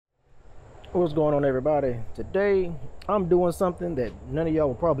What's going on, everybody? Today I'm doing something that none of y'all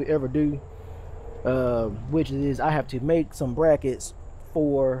will probably ever do, which is I have to make some brackets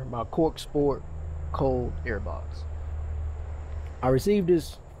for my Corksport cold air box. I received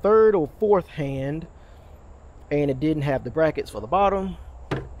this third or fourth hand and it didn't have the brackets for the bottom.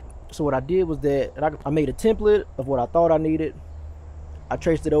 So what I did was that I made a template of what I thought I needed. I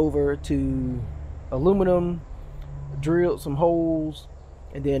traced it over to aluminum, drilled some holes,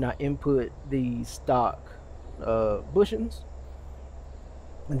 and then I input the stock bushings,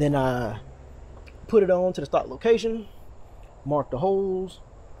 and then I put it on to the stock location, marked the holes,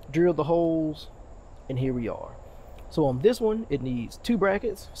 drilled the holes, and here we are. So on this one, it needs two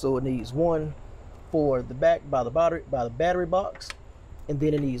brackets. So it needs one for the back by the battery box, and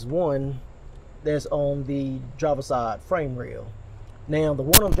then it needs one that's on the driver's side frame rail. Now the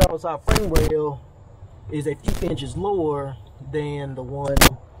one on the driver's side frame rail is a few inches lower than the one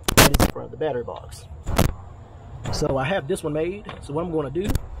that is in front of the battery box. So I have this one made. So what I'm going to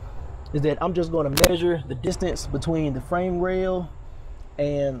do is that I'm just going to measure the distance between the frame rail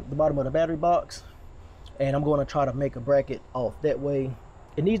and the bottom of the battery box, and I'm going to try to make a bracket off that way.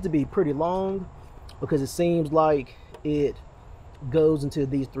 It needs to be pretty long because it seems like it goes into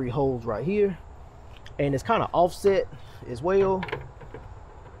these three holes right here, and it's kind of offset as well.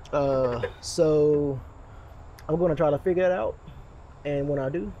 So I'm going to try to figure it out, and when I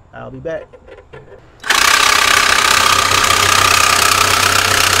do, I'll be back.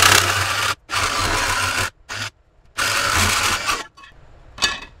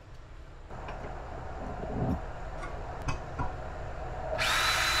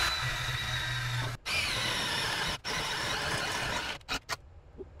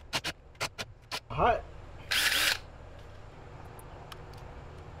 Hot.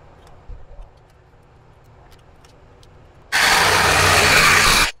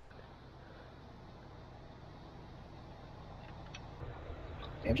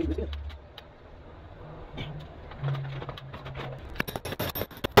 Damn, she was good.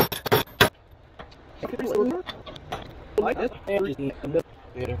 Like this, everything.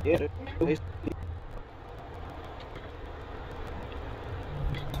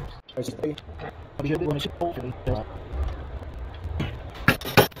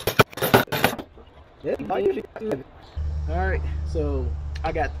 Alright, so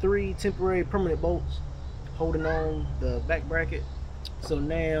I got 3 temporary permanent bolts holding on the back bracket. So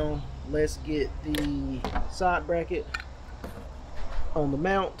now let's get the side bracket on the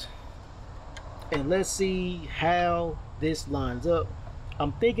mount and let's see how this lines up.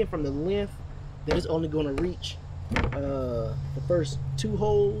 I'm thinking from the length that it's only going to reach the first 2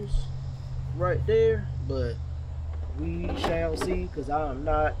 holes right there, but we shall see because I'm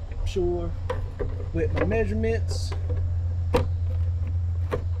not sure with my measurements.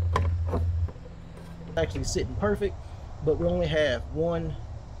 Actually sitting perfect, but we only have one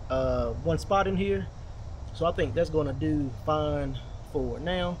spot in here, so I think that's going to do fine for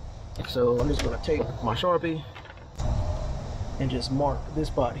now. So I'm just going to take my Sharpie and just mark this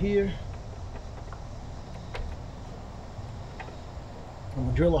spot here. I'm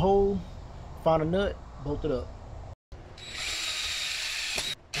gonna drill a hole, find a nut, bolt it up.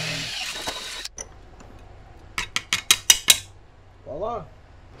 Voila.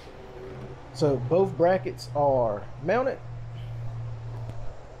 So both brackets are mounted.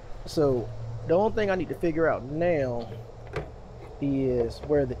 So the only thing I need to figure out now is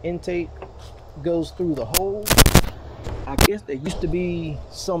where the intake goes through the hole. I guess there used to be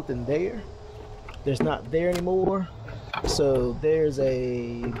something there. There's not there anymore. So there's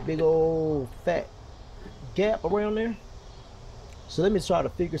a big old fat gap around there. So let me try to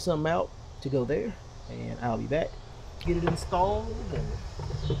figure something out to go there, and I'll be back. Get it installed and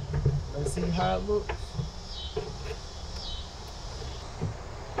let's see how it looks.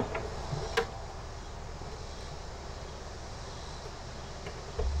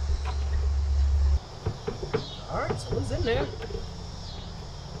 Alright, so what's in there?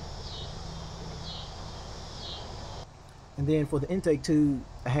 And then for the intake tube,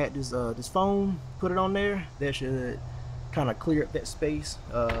 I had this this foam, put it on there. That should kind of clear up that space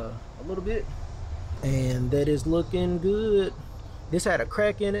a little bit. And that is looking good. This had a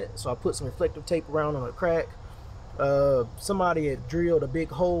crack in it, so I put some reflective tape around on the crack. Somebody had drilled a big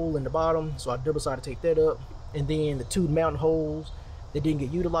hole in the bottom, so I double-sided taped that up. And then the 2 mounting holes that didn't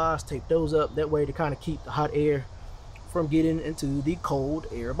get utilized, taped those up. That way to kind of keep the hot air from getting into the cold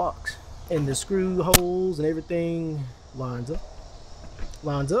air box. And the screw holes and everything lines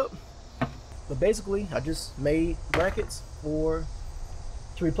up. But basically I just made brackets to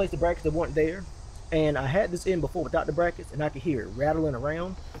replace the brackets that weren't there, and I had this in before without the brackets and I could hear it rattling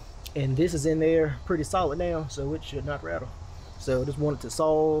around. and this is in there pretty solid now, so it should not rattle. So just wanted to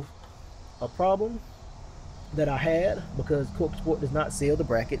solve a problem that I had because Corksport does not sell the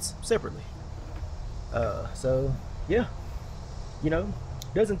brackets separately. So yeah, you know,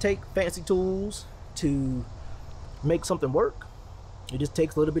 doesn't take fancy tools to make something work. It just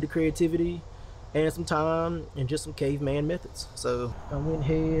takes a little bit of creativity and some time and just some caveman methods. So I went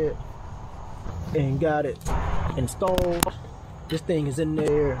ahead and got it installed. This thing is in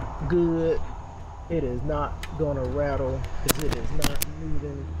there good. It is not gonna rattle because it is not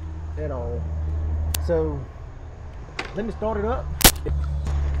moving at all. So let me start it up,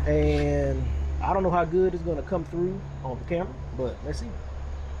 and I don't know how good it's gonna come through on the camera, but let's see.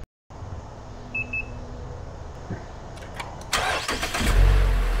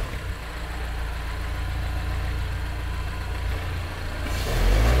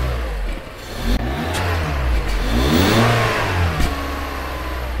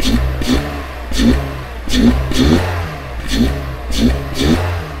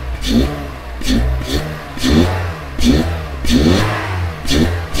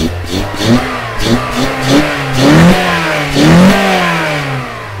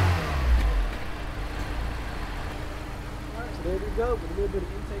 There we go, with a little bit of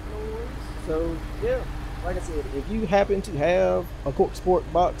intake noise. So yeah, like I said, if you happen to have a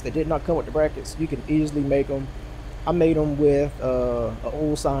Corksport box that did not come with the brackets, you can easily make them. I made them with an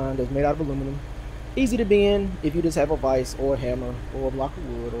old sign that's made out of aluminum. Easy to bend if you just have a vise or a hammer or a block of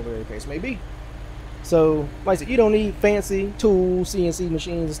wood or whatever the case may be. So like I said, you don't need fancy tools, CNC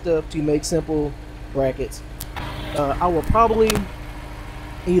machines and stuff to make simple brackets. I will probably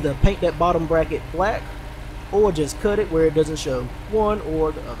either paint that bottom bracket black or just cut it where it doesn't show, one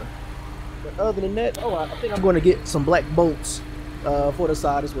or the other. But other than that, I think I'm going to get some black bolts for the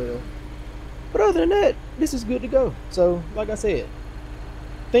side as well. But other than that, this is good to go. So like I said,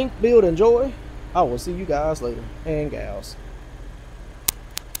 think, build, enjoy. I will see you guys later, and gals.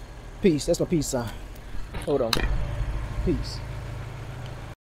 Peace. That's my peace sign. Hold on. Peace.